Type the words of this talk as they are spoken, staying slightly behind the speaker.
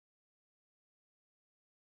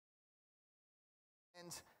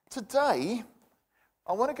And today,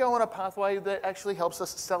 I want to go on a pathway that actually helps us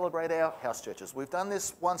celebrate our house churches. We've done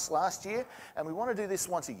this once last year, and we want to do this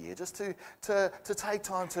once a year, just to take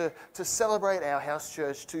time to celebrate our house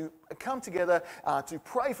church, to come together, to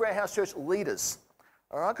pray for our house church leaders.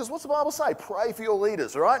 All right, because what's the Bible say? Pray for your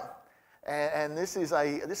leaders, all right? And this is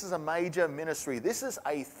a major ministry. This is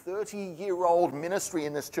a 30-year-old ministry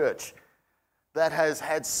in this church that has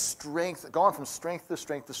had strength, gone from strength to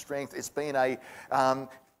strength to strength. It's been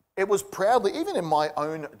it was proudly, even in my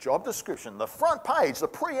own job description, the front page, the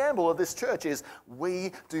preamble of this church is,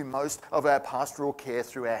 we do most of our pastoral care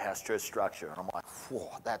through our house church structure. And I'm like, whoa,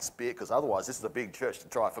 that's big, because otherwise this is a big church to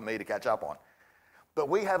try for me to catch up on. But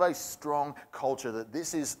we have a strong culture that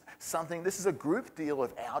this is a group deal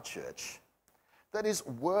of our church that is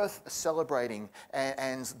worth celebrating,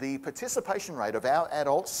 and the participation rate of our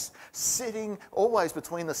adults sitting always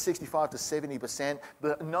between the 65 to 70%.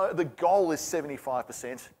 The goal is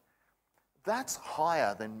 75%. That's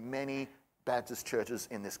higher than many Baptist churches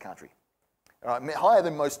in this country. Higher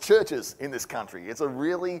than most churches in this country. It's a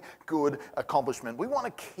really good accomplishment. We want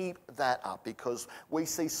to keep that up because we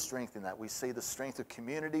see strength in that. We see the strength of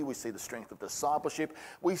community. We see the strength of discipleship.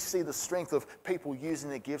 We see the strength of people using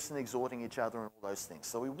their gifts and exhorting each other and all those things.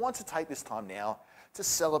 So we want to take this time now to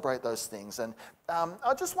celebrate those things. And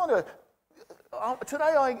I just want to...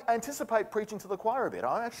 today I anticipate preaching to the choir a bit.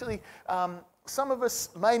 I actually... some of us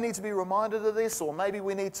may need to be reminded of this, or maybe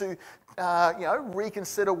we need to,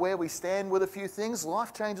 reconsider where we stand with a few things.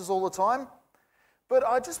 Life changes all the time. But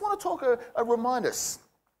I just want to remind us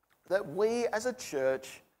that we as a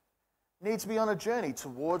church need to be on a journey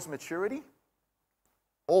towards maturity,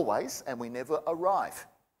 always, and we never arrive.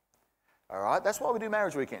 All right? That's why we do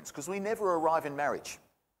marriage weekends, because we never arrive in marriage.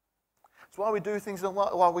 That's why we do things,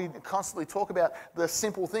 why we constantly talk about the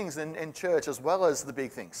simple things in church as well as the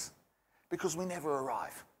big things. Because we never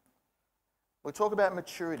arrive. We talk about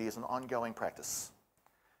maturity as an ongoing practice.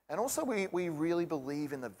 And also we really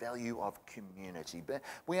believe in the value of community.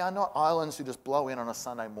 We are not islands who just blow in on a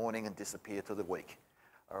Sunday morning and disappear to the week.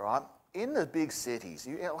 All right? In the big cities,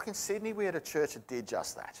 like in Sydney, we had a church that did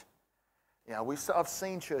just that. I've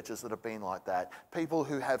seen churches that have been like that. People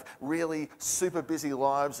who have really super busy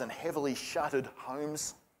lives and heavily shuttered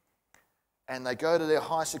homes. And they go to their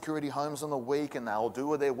high security homes on the week and they'll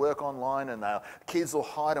do their work online, and kids will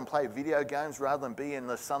hide and play video games rather than be in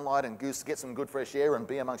the sunlight and get some good fresh air and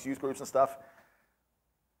be amongst youth groups and stuff.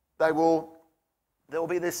 There will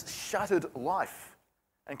be this shuttered life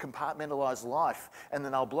and compartmentalized life, and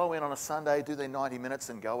then they'll blow in on a Sunday, do their 90 minutes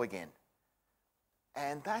and go again.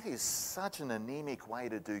 And that is such an anemic way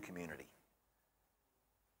to do community.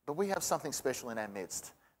 But we have something special in our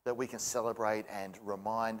midst that we can celebrate and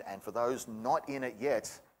remind, and for those not in it yet,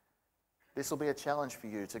 this will be a challenge for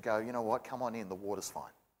you to go, you know what, come on in, the water's fine.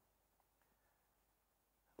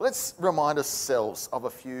 Let's remind ourselves of a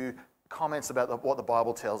few comments about what the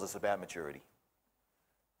Bible tells us about maturity.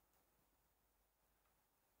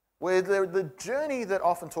 Where the journey that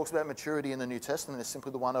often talks about maturity in the New Testament is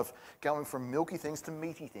simply the one of going from milky things to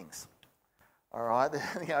meaty things. All right,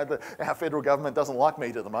 our federal government doesn't like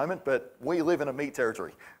meat at the moment, but we live in a meat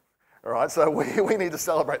territory. All right, so we need to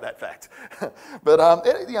celebrate that fact. But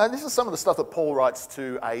this is some of the stuff that Paul writes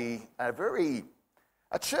to a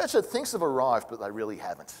church that thinks have arrived, but they really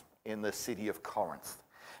haven't, in the city of Corinth.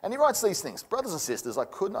 And he writes these things: brothers and sisters, I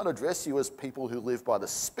could not address you as people who live by the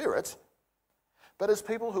Spirit, but as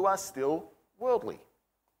people who are still worldly,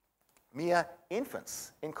 mere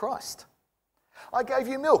infants in Christ. I gave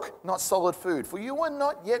you milk, not solid food, for you were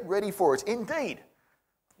not yet ready for it. Indeed,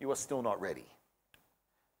 you are still not ready.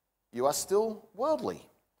 You are still worldly.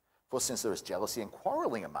 For since there is jealousy and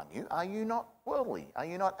quarreling among you, are you not worldly? Are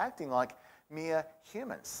you not acting like mere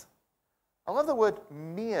humans? I love the word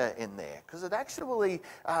mere in there, because it actually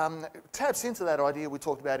taps into that idea we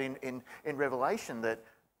talked about in Revelation, that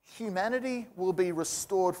humanity will be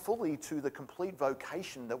restored fully to the complete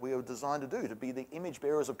vocation that we are designed to do, to be the image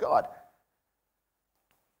bearers of God.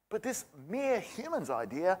 But this mere humans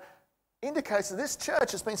idea indicates that this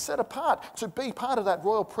church has been set apart to be part of that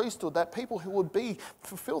royal priesthood, that people who would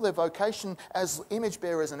fulfill their vocation as image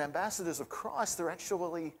bearers and ambassadors of Christ, they're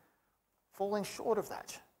actually falling short of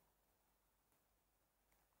that.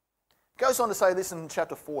 It goes on to say this in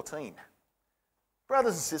chapter 14.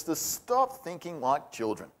 Brothers and sisters, stop thinking like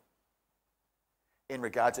children. In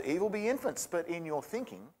regard to evil, be infants, but in your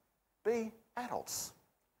thinking, be adults.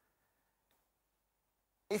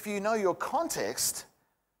 If you know your context,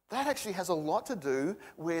 that actually has a lot to do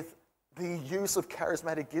with the use of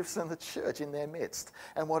charismatic gifts in the church in their midst,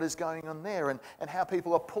 and what is going on there, and how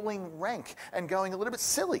people are pulling rank and going a little bit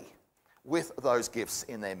silly. with those gifts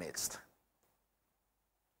in their midst.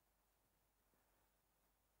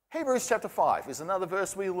 Hebrews chapter 5 is another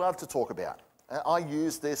verse we love to talk about. I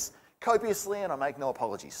use this copiously and I make no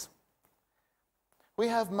apologies. We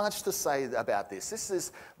have much to say about this. This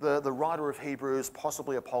is the writer of Hebrews,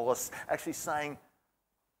 possibly Apollos, actually saying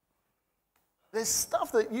there's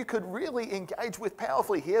stuff that you could really engage with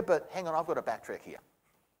powerfully here, but hang on, I've got to backtrack here.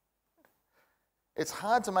 It's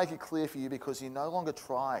hard to make it clear for you because you no longer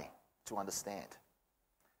try to understand.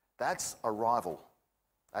 That's a rival.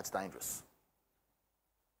 That's dangerous.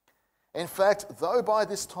 In fact, though by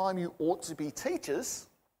this time you ought to be teachers,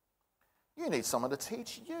 you need someone to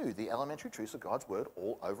teach you the elementary truths of God's word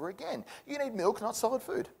all over again. You need milk, not solid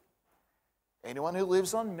food. Anyone who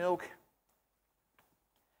lives on milk,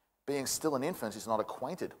 being still an infant, is not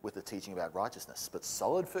acquainted with the teaching about righteousness, but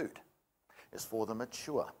solid food is for the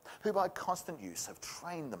mature, who by constant use have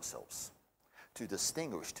trained themselves to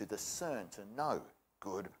distinguish, to discern, to know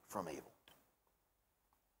good from evil.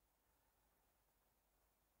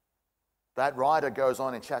 That writer goes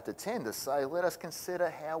on in chapter 10 to say, let us consider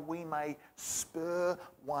how we may spur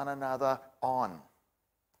one another on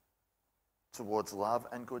towards love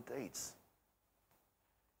and good deeds.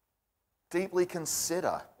 Deeply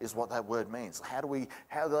consider is what that word means. How do we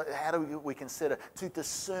consider? To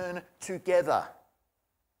discern together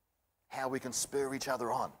how we can spur each other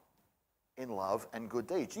on in love and good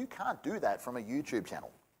deeds. You can't do that from a YouTube channel.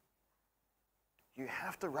 You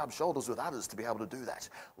have to rub shoulders with others to be able to do that.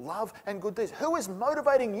 Love and good deeds. Who is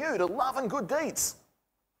motivating you to love and good deeds?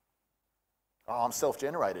 Oh, I'm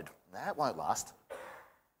self-generated. That won't last.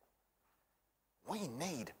 We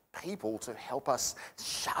need people to help us,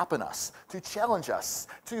 sharpen us, to challenge us,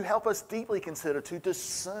 to help us deeply consider, to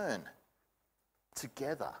discern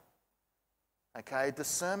together. Okay,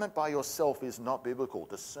 discernment by yourself is not biblical.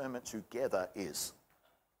 Discernment together is.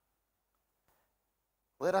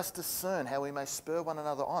 Let us discern how we may spur one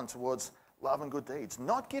another on towards love and good deeds,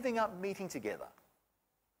 not giving up meeting together,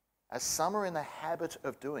 as some are in the habit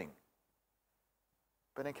of doing,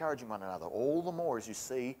 but encouraging one another, all the more as you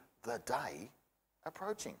see the day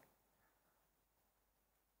approaching.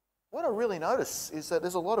 What I really notice is that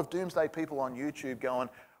there's a lot of doomsday people on YouTube going,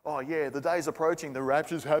 oh yeah, the day's approaching, the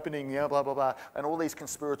rapture's happening, yeah, blah, blah, blah, and all these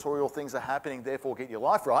conspiratorial things are happening, therefore get your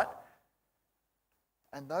life right.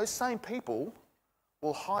 And those same people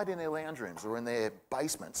will hide in their lounge rooms or in their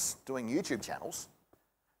basements doing YouTube channels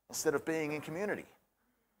instead of being in community.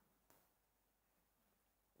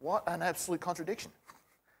 What an absolute contradiction.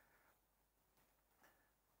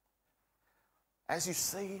 As you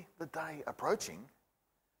see the day approaching,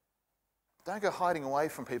 don't go hiding away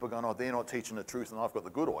from people going, oh, they're not teaching the truth and I've got the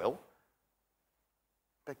good oil.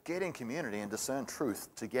 But get in community and discern truth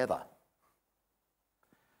together.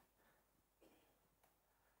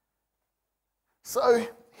 So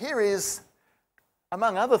here is,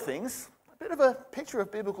 among other things, a bit of a picture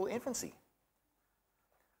of biblical infancy.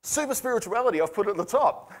 Super spirituality, I've put at the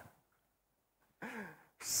top.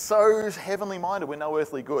 So heavenly minded, we're no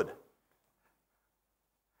earthly good.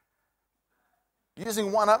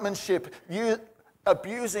 Using one-upmanship,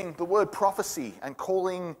 abusing the word prophecy and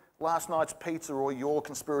calling last night's pizza or your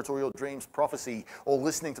conspiratorial dreams prophecy, or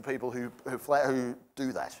listening to people who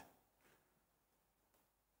do that.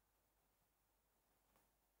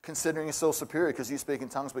 Considering yourself superior because you speak in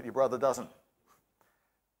tongues but your brother doesn't.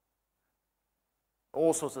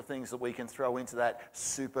 All sorts of things that we can throw into that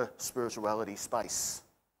super spirituality space.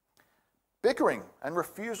 Bickering and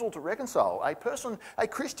refusal to reconcile. A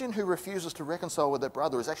Christian who refuses to reconcile with their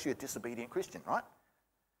brother is actually a disobedient Christian, right?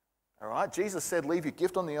 All right, Jesus said, leave your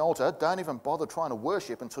gift on the altar. Don't even bother trying to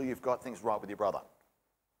worship until you've got things right with your brother.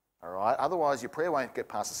 All right, otherwise your prayer won't get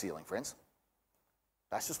past the ceiling, friends.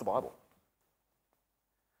 That's just the Bible.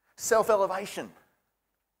 Self-elevation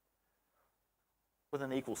with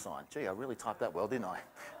an equal sign. Gee, I really typed that well, didn't I?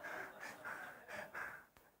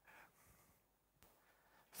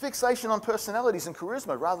 Fixation on personalities and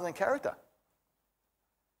charisma rather than character.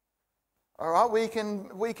 All right, we can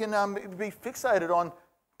be fixated on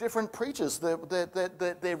different preachers.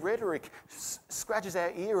 Their rhetoric scratches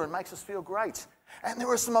our ear and makes us feel great. And there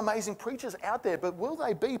are some amazing preachers out there, but will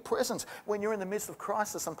they be present when you're in the midst of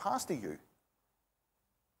crisis and pastor you?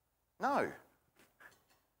 No.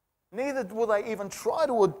 Neither will they even try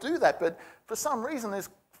to do that, but for some reason as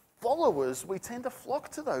followers we tend to flock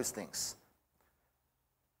to those things.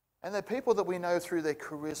 And they're people that we know through their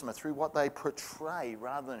charisma, through what they portray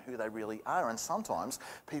rather than who they really are. And sometimes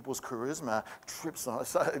people's charisma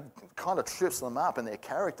kind of trips them up and their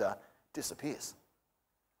character disappears.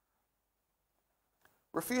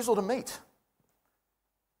 Refusal to meet.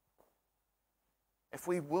 If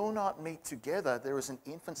we will not meet together, there is an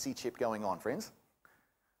infancy chip going on, friends.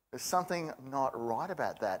 There's something not right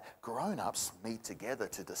about that. Grown-ups meet together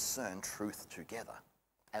to discern truth together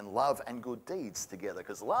and love and good deeds together,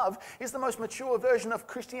 because love is the most mature version of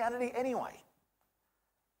Christianity anyway.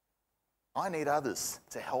 I need others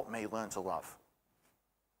to help me learn to love.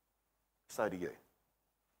 So do you.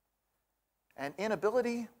 And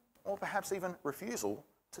inability, or perhaps even refusal,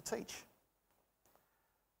 to teach.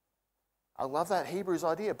 I love that Hebrews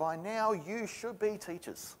idea. By now you should be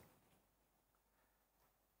teachers.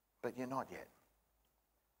 But you're not yet.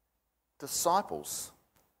 Disciples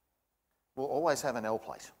will always have an L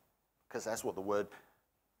plate, because that's what the word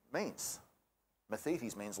means.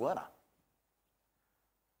 Mathetes means learner.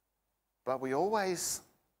 But we always,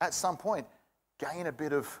 at some point, gain a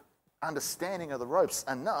bit of understanding of the ropes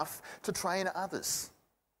enough to train others.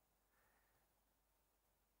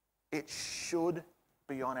 It should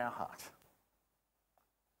be on our heart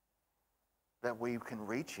that we can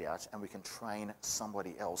reach out and we can train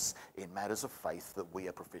somebody else in matters of faith that we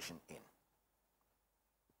are proficient in.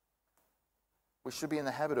 We should be in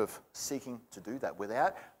the habit of seeking to do that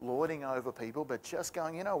without lording over people, but just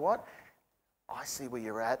going, you know what? I see where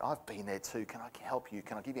you're at. I've been there too. Can I help you?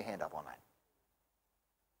 Can I give you a hand up on that?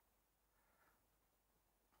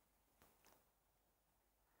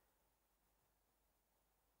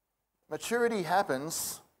 Maturity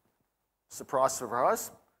happens, surprise,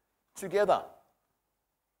 surprise, together.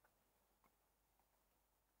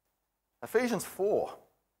 Ephesians 4.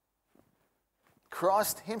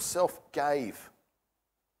 Christ himself gave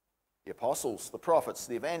the apostles, the prophets,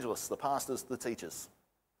 the evangelists, the pastors, the teachers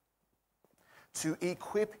to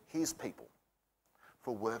equip his people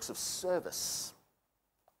for works of service.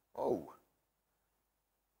 Oh,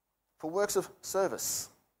 for works of service.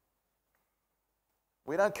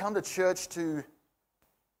 We don't come to church to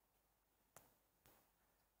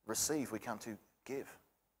receive, we come to give.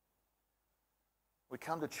 We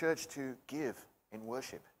come to church to give in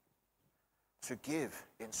worship, to give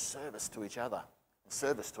in service to each other, in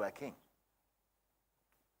service to our King.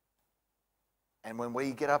 And when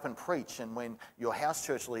we get up and preach, and when your house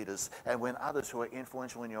church leaders and when others who are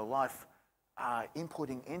influential in your life are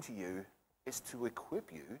inputting into you, is to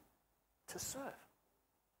equip you to serve.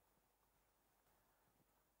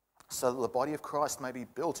 So that the body of Christ may be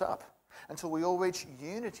built up until we all reach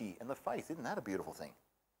unity in the faith. Isn't that a beautiful thing?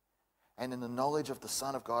 And in the knowledge of the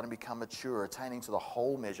Son of God, and become mature, attaining to the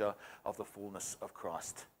whole measure of the fullness of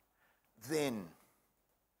Christ. Then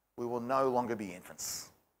we will no longer be infants,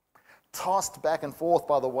 tossed back and forth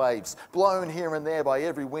by the waves, blown here and there by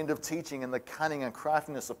every wind of teaching and the cunning and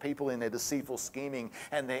craftiness of people in their deceitful scheming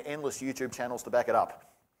and their endless YouTube channels to back it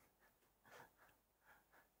up.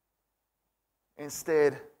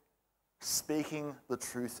 Instead, speaking the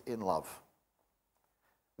truth in love,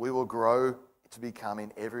 we will grow to become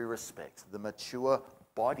in every respect the mature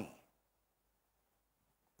body.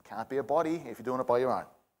 Can't be a body if you're doing it by your own,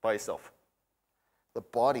 by yourself. The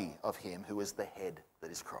body of him who is the head,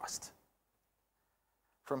 that is Christ.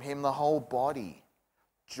 From him the whole body,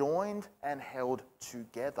 joined and held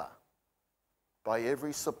together by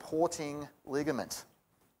every supporting ligament,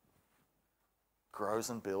 grows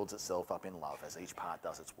and builds itself up in love as each part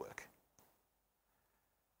does its work.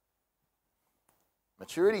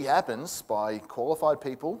 Maturity happens by qualified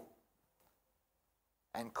people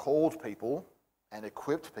and called people and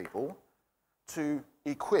equipped people to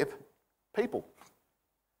equip people,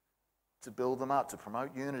 to build them up, to promote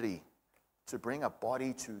unity, to bring a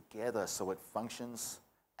body together so it functions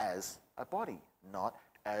as a body, not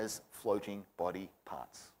as floating body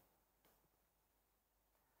parts.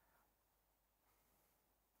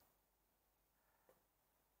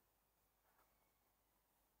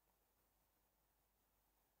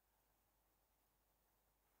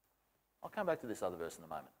 I'll come back to this other verse in a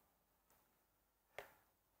moment.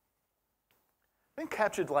 Been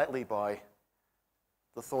captured lately by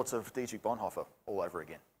the thoughts of Dietrich Bonhoeffer all over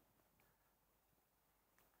again.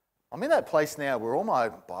 I'm in that place now where all my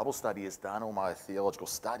Bible study is done, all my theological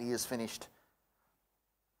study is finished.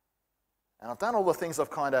 And I've done all the things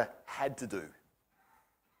I've kind of had to do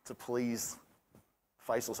to please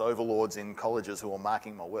faceless overlords in colleges who are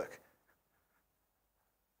marking my work.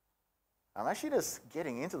 I'm actually just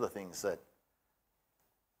getting into the things that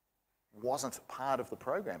wasn't part of the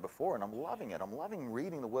program before, and I'm loving it. I'm loving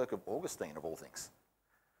reading the work of Augustine, of all things.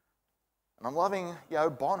 And I'm loving,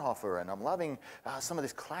 Bonhoeffer, and I'm loving some of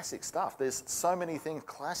this classic stuff. There's so many things,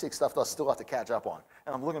 classic stuff that I still have to catch up on.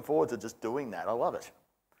 And I'm looking forward to just doing that. I love it.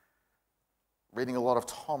 Reading a lot of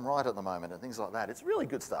Tom Wright at the moment and things like that. It's really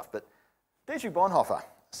good stuff. But Dietrich Bonhoeffer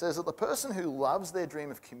says that the person who loves their dream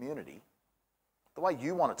of community the way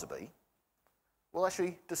you want it to be, will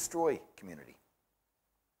actually destroy community.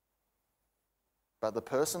 But the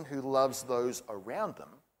person who loves those around them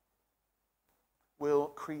will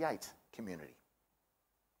create community.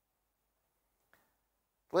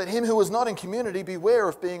 Let him who is not in community beware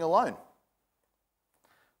of being alone.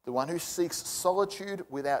 The one who seeks solitude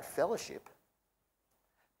without fellowship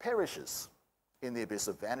perishes in the abyss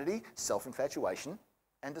of vanity, self-infatuation,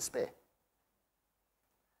 and despair.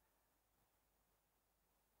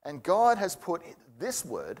 And God has put this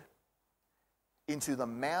word into the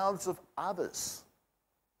mouths of others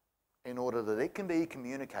in order that it can be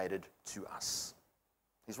communicated to us.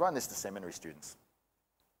 He's writing this to seminary students.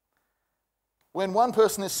 When one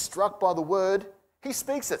person is struck by the word, he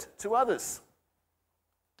speaks it to others.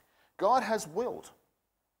 God has willed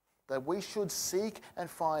that we should seek and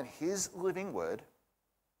find his living word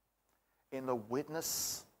in the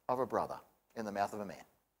witness of a brother, in the mouth of a man.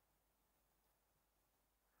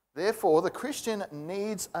 Therefore, the Christian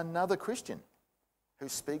needs another Christian who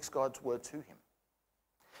speaks God's word to him.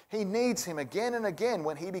 He needs him again and again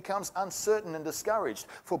when he becomes uncertain and discouraged,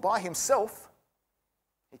 for by himself,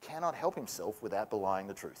 he cannot help himself without belying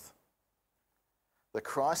the truth. The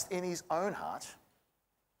Christ in his own heart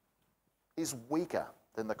is weaker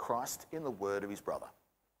than the Christ in the word of his brother.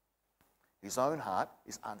 His own heart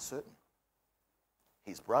is uncertain.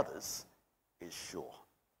 His brother's is sure.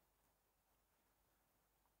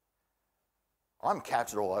 I'm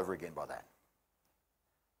captured all over again by that.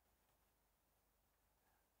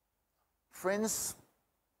 Friends,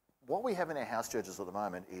 what we have in our house churches at the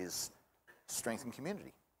moment is strength and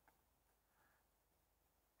community.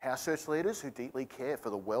 House church leaders who deeply care for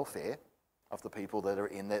the welfare of the people that are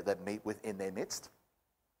in there, that meet within their midst.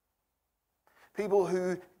 People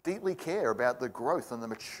who deeply care about the growth and the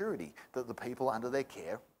maturity that the people under their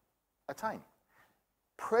care attain.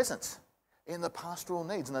 Present in the pastoral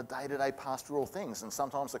needs and the day-to-day pastoral things and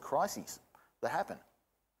sometimes the crises that happen.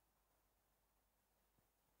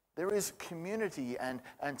 There is community and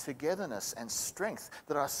togetherness and strength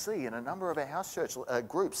that I see in a number of our house church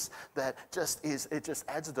groups that it just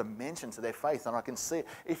adds a dimension to their faith, and I can see it.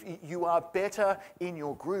 If you are better in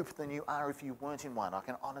your group than you are if you weren't in one. I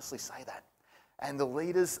can honestly say that. And the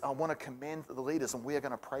leaders, I want to commend the leaders, and we are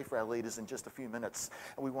going to pray for our leaders in just a few minutes.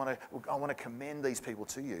 And I want to commend these people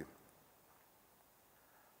to you.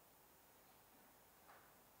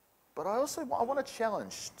 But I want to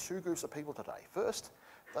challenge two groups of people today. First,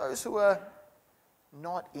 those who are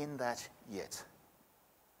not in that yet.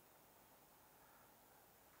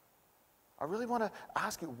 I really want to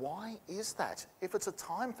ask you, why is that? If it's a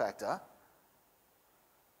time factor,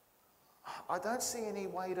 I don't see any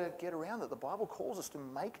way to get around it. The Bible calls us to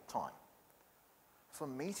make time for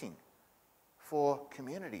meeting, for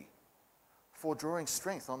community, for drawing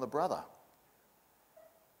strength on the brother.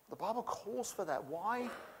 The Bible calls for that. Why?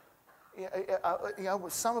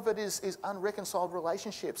 Some of it is unreconciled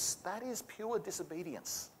relationships. That is pure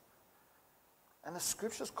disobedience. And the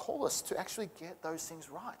scriptures call us to actually get those things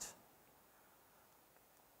right.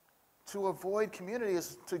 To avoid community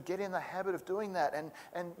is to get in the habit of doing that.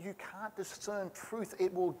 And you can't discern truth.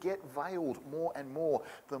 It will get veiled more and more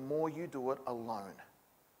the more you do it alone.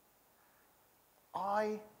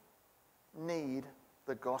 I need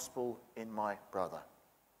the gospel in my brother.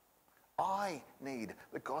 I need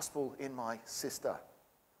the gospel in my sister.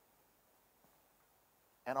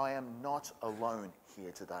 And I am not alone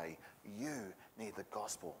here today. You need the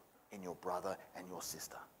gospel in your brother and your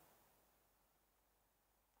sister.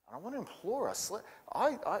 And I want to implore us,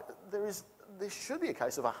 there should be a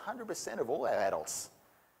case of 100% of all our adults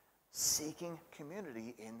seeking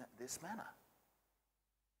community in this manner.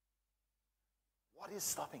 What is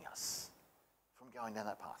stopping us from going down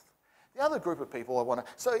that path? The other group of people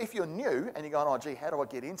so if you're new and you're going, oh gee, how do I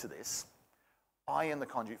get into this? I am the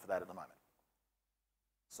conduit for that at the moment.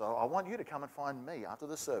 So I want you to come and find me after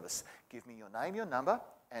the service. Give me your name, your number,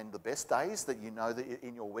 and the best days that you know that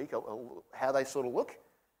in your week, how they sort of look.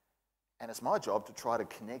 And it's my job to try to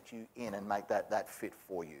connect you in and make that fit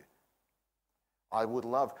for you. I would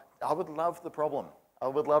love the problem. I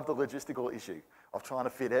would love the logistical issue of trying to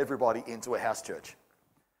fit everybody into a house church.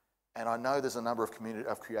 And I know there's a number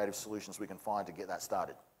of creative solutions we can find to get that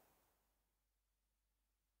started.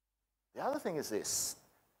 The other thing is this.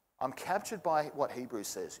 I'm captured by what Hebrews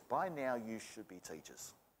says. By now you should be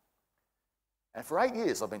teachers. And for 8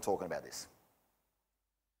 years I've been talking about this.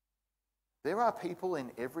 There are people in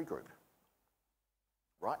every group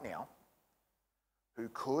right now who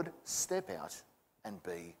could step out and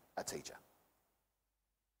be a teacher.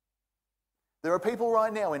 There are people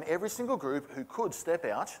right now in every single group who could step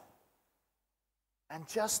out and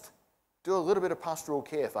just Do a little bit of pastoral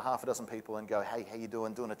care for half a dozen people and go, hey, how you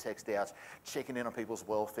doing? Doing a text out, checking in on people's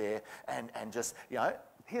welfare, and just,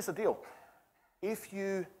 here's the deal. If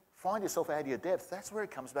you find yourself out of your depth, that's where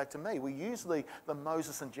it comes back to me. We use the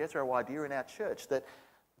Moses and Jethro idea in our church that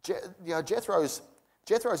Jethro's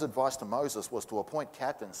advice to Moses was to appoint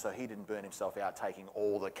captains so he didn't burn himself out taking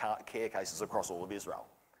all the care cases across all of Israel.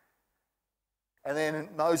 And then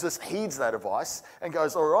Moses heeds that advice and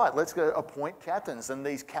goes, all right, let's go appoint captains. And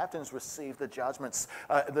these captains receive the judgments,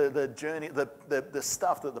 the journey, the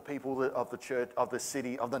stuff that the people of the church, of the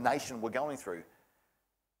city, of the nation were going through.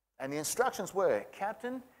 And the instructions were,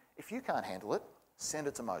 Captain, if you can't handle it, send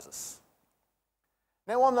it to Moses.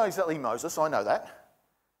 Now, I'm not exactly Moses, I know that.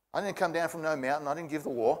 I didn't come down from no mountain, I didn't give the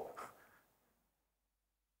law.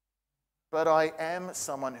 But I am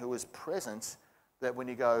someone who is present that when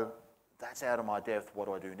you go, that's out of my depth, what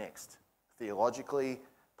do I do next? Theologically,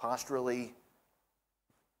 pastorally,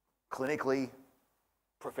 clinically,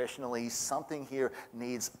 professionally, something here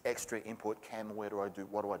needs extra input. What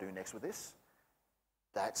do I do next with this?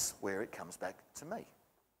 That's where it comes back to me.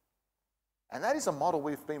 And that is a model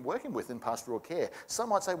we've been working with in pastoral care. Some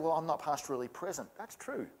might say, well, I'm not pastorally present. That's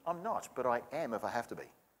true, I'm not, but I am if I have to be.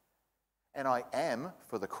 And I am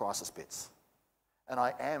for the crisis bits. And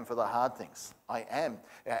I am for the hard things. I am.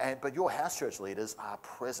 But your house church leaders are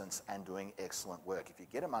present and doing excellent work. If you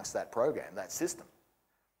get amongst that program, that system,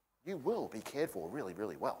 you will be cared for really,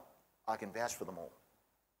 really well. I can vouch for them all.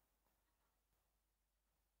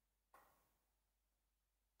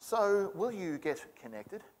 So, will you get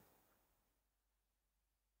connected?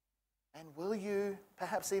 And will you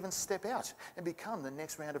perhaps even step out and become the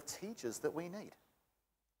next round of teachers that we need?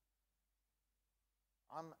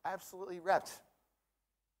 I'm absolutely rapt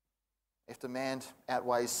if demand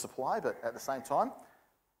outweighs supply, but at the same time,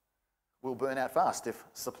 we'll burn out fast if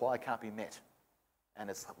supply can't be met and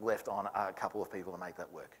it's left on a couple of people to make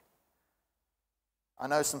that work. I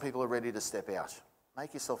know some people are ready to step out.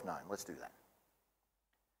 Make yourself known. Let's do that.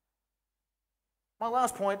 My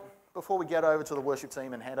last point, before we get over to the worship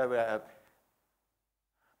team and hand over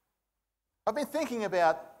I've been thinking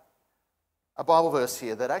about a Bible verse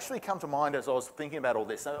here that actually came to mind as I was thinking about all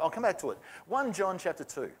this. So I'll come back to it. 1 John chapter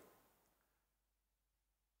 2.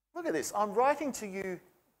 Look at this. I'm writing to you,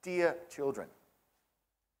 dear children,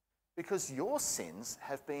 because your sins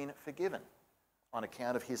have been forgiven on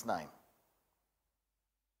account of his name.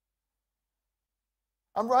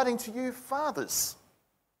 I'm writing to you, fathers,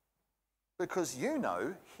 because you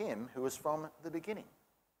know him who is from the beginning.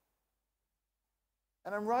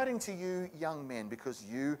 And I'm writing to you, young men, because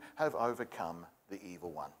you have overcome the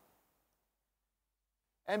evil one.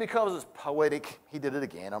 And because it's poetic, he did it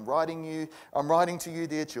again. I'm writing to you,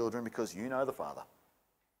 dear children, because you know the Father.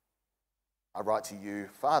 I write to you,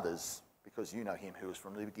 fathers, because you know him who is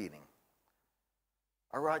from the beginning.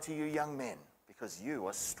 I write to you, young men, because you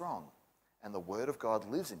are strong, and the word of God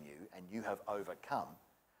lives in you, and you have overcome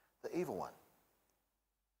the evil one.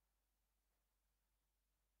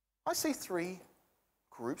 I see three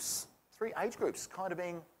age groups kind of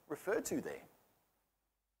being referred to there.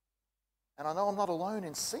 And I know I'm not alone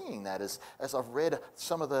in seeing that as I've read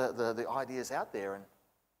some of the ideas out there. And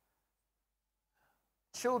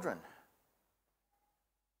children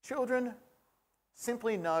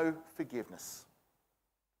simply know forgiveness.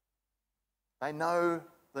 They know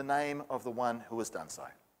the name of the one who has done so.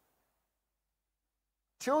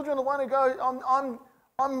 Children are the one who go,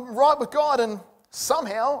 I'm right with God and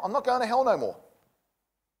somehow I'm not going to hell no more.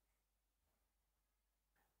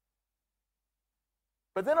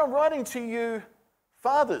 But then I'm writing to you,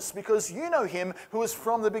 fathers, because you know him who is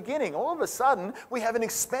from the beginning. All of a sudden, we have an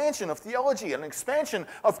expansion of theology, an expansion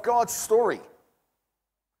of God's story.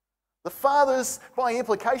 The fathers, by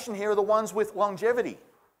implication here, are the ones with longevity.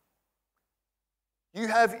 You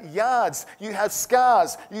have yards, you have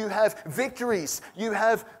scars, you have victories, you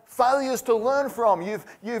have failures to learn from.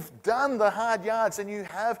 You've done the hard yards and you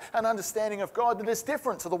have an understanding of God that is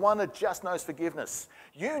different to the one that just knows forgiveness.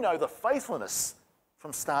 You know the faithfulness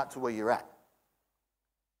from start to where you're at.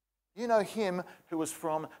 You know him who was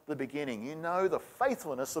from the beginning. You know the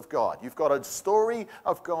faithfulness of God. You've got a story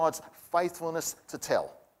of God's faithfulness to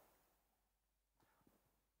tell.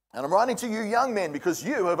 And I'm writing to you, young men, because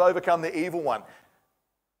you have overcome the evil one.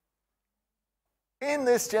 In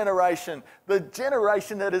this generation, the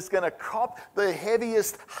generation that is going to cop the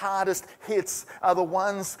heaviest, hardest hits are the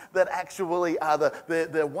ones that actually are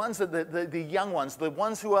the ones that the young ones, the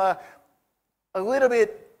ones who are a little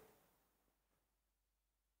bit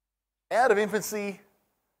out of infancy.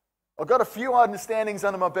 I've got a few understandings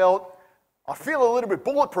under my belt. I feel a little bit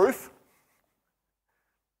bulletproof.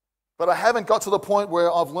 but I haven't got to the point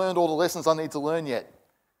where I've learned all the lessons I need to learn yet,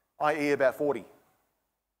 i.e. about 40.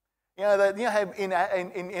 You know how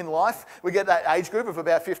in life we get that age group of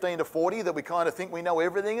about 15 to 40 that we kind of think we know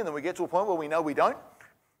everything, and then we get to a point where we know we don't?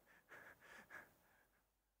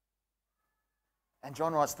 And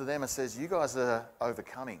John writes to them and says, you guys are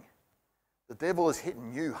overcoming. The devil is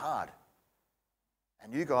hitting you hard.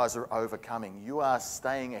 And you guys are overcoming. You are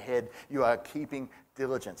staying ahead. You are keeping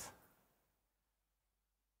diligent.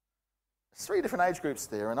 There's 3 different age groups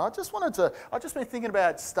there, and I've just been thinking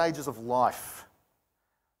about stages of life.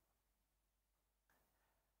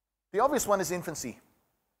 The obvious one is infancy.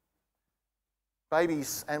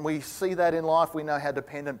 Babies, and we see that in life. We know how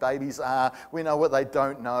dependent babies are. We know what they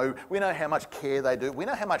don't know. We know how much care they do. We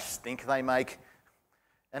know how much stink they make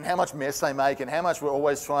and how much mess they make and how much we're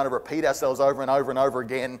always trying to repeat ourselves over and over and over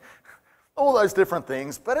again. All those different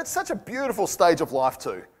things. But it's such a beautiful stage of life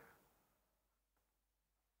too.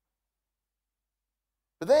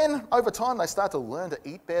 But then, over time, they start to learn to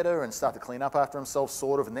eat better and start to clean up after themselves,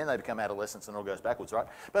 sort of, and then they become adolescents and it all goes backwards, right?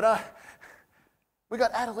 But we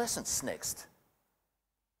got adolescence next.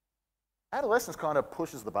 Adolescence kind of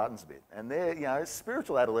pushes the buttons a bit, and they're,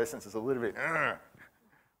 spiritual adolescence is a little bit,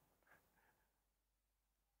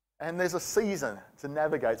 and there's a season to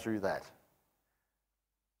navigate through that.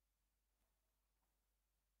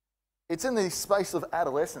 It's in the space of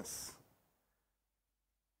adolescence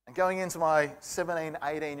and going into my 17,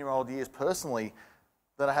 18-year-old years personally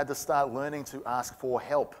that I had to start learning to ask for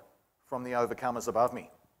help from the overcomers above me.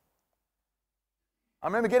 I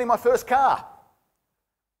remember getting my first car.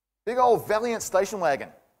 Big old Valiant station wagon.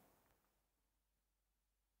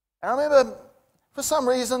 And I remember, for some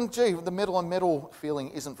reason, the metal on metal feeling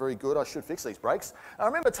isn't very good. I should fix these brakes. I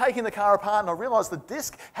remember taking the car apart and I realised the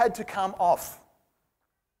disc had to come off.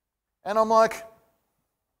 And I'm like,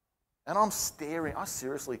 and I'm staring,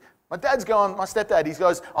 my dad's going, my stepdad, he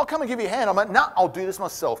goes, I'll come and give you a hand. I'm like, no, I'll do this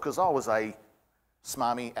myself, because I was a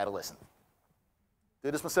smarmy adolescent. Do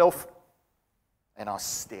this myself. And I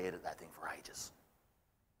stared at that thing for ages.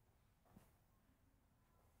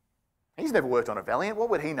 He's never worked on a Valiant. What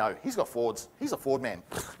would he know? He's got Fords. He's a Ford man.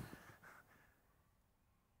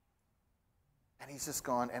 And he's just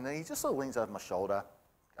gone, and then he just sort of leans over my shoulder.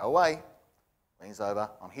 Go away. Leans over.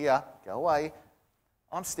 I'm here. Go away.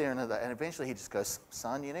 I'm staring at that, and eventually he just goes,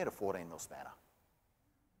 son, you need a 14mm spanner.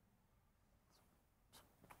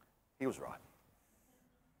 He was right.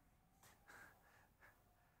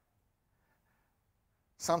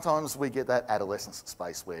 Sometimes we get that adolescence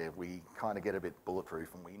space where we kind of get a bit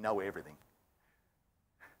bulletproof and we know everything.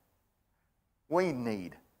 We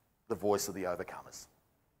need the voice of the overcomers.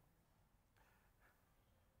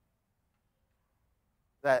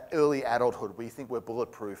 That early adulthood, we think we're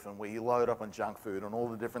bulletproof and we load up on junk food and all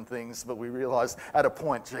the different things, but we realise at a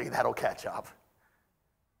point, gee, that'll catch up.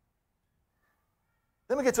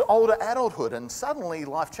 Then we get to older adulthood and suddenly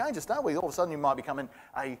life changes, don't we? All of a sudden you might become an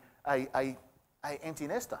empty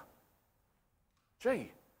nester.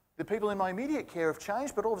 Gee, the people in my immediate care have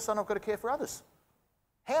changed, but all of a sudden I've got to care for others.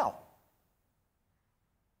 How?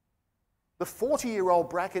 The 40-year-old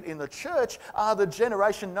bracket in the church are the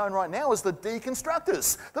generation known right now as the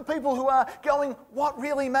deconstructors. The people who are going, what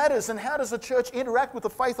really matters and how does the church interact with the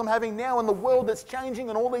faith I'm having now in the world that's changing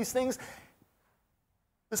and all these things?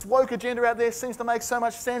 This woke agenda out there seems to make so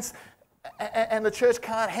much sense and the church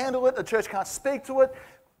can't handle it, the church can't speak to it.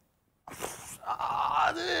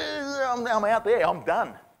 I'm out there, I'm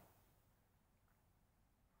done.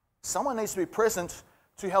 Someone needs to be present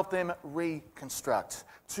to help them reconstruct,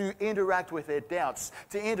 to interact with their doubts,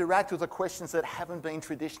 to interact with the questions that haven't been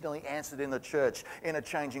traditionally answered in the church in a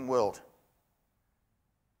changing world.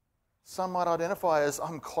 Some might identify as,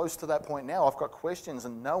 I'm close to that point now, I've got questions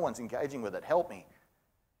and no one's engaging with it, help me.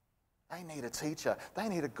 They need a teacher, they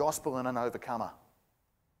need a gospel and an overcomer.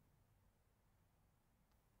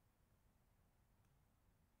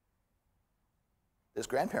 There's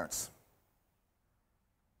grandparents.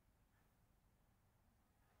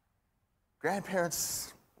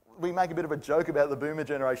 Grandparents, we make a bit of a joke about the boomer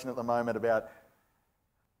generation at the moment about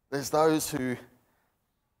there's those who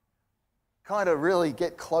kind of really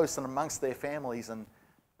get close and amongst their families and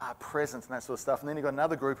are present and that sort of stuff. And then you've got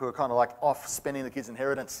another group who are kind of like off spending the kids'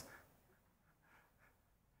 inheritance.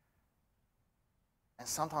 And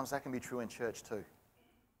sometimes that can be true in church too.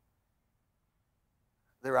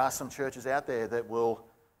 There are some churches out there that will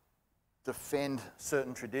defend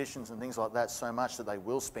certain traditions and things like that so much that they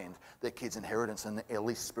will spend their kids' inheritance, and at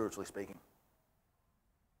least spiritually speaking.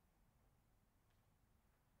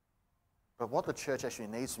 But what the church actually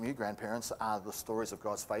needs from you, grandparents, are the stories of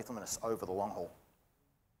God's faithfulness over the long haul.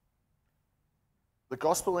 The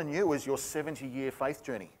gospel in you is your 70-year faith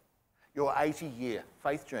journey, your 80-year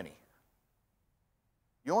faith journey.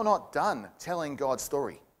 You're not done telling God's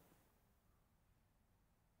story.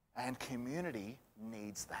 And community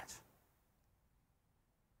needs that.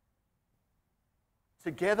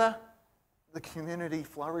 Together, the community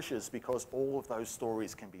flourishes because all of those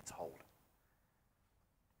stories can be told.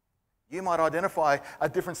 You might identify a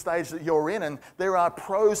different stage that you're in, and there are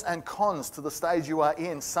pros and cons to the stage you are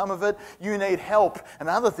in. Some of it, you need help, and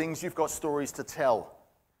other things, you've got stories to tell.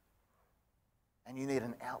 And you need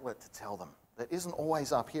an outlet to tell them that isn't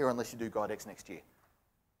always up here unless you do God X next year.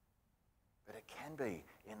 But it can be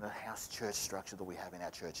in the house church structure that we have in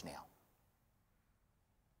our church now.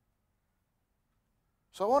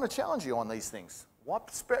 So I want to challenge you on these things.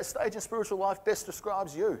 What stage in spiritual life best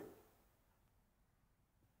describes you?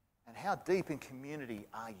 And how deep in community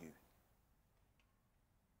are you?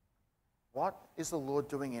 What is the Lord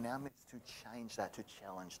doing in our midst to change that, to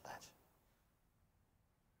challenge that?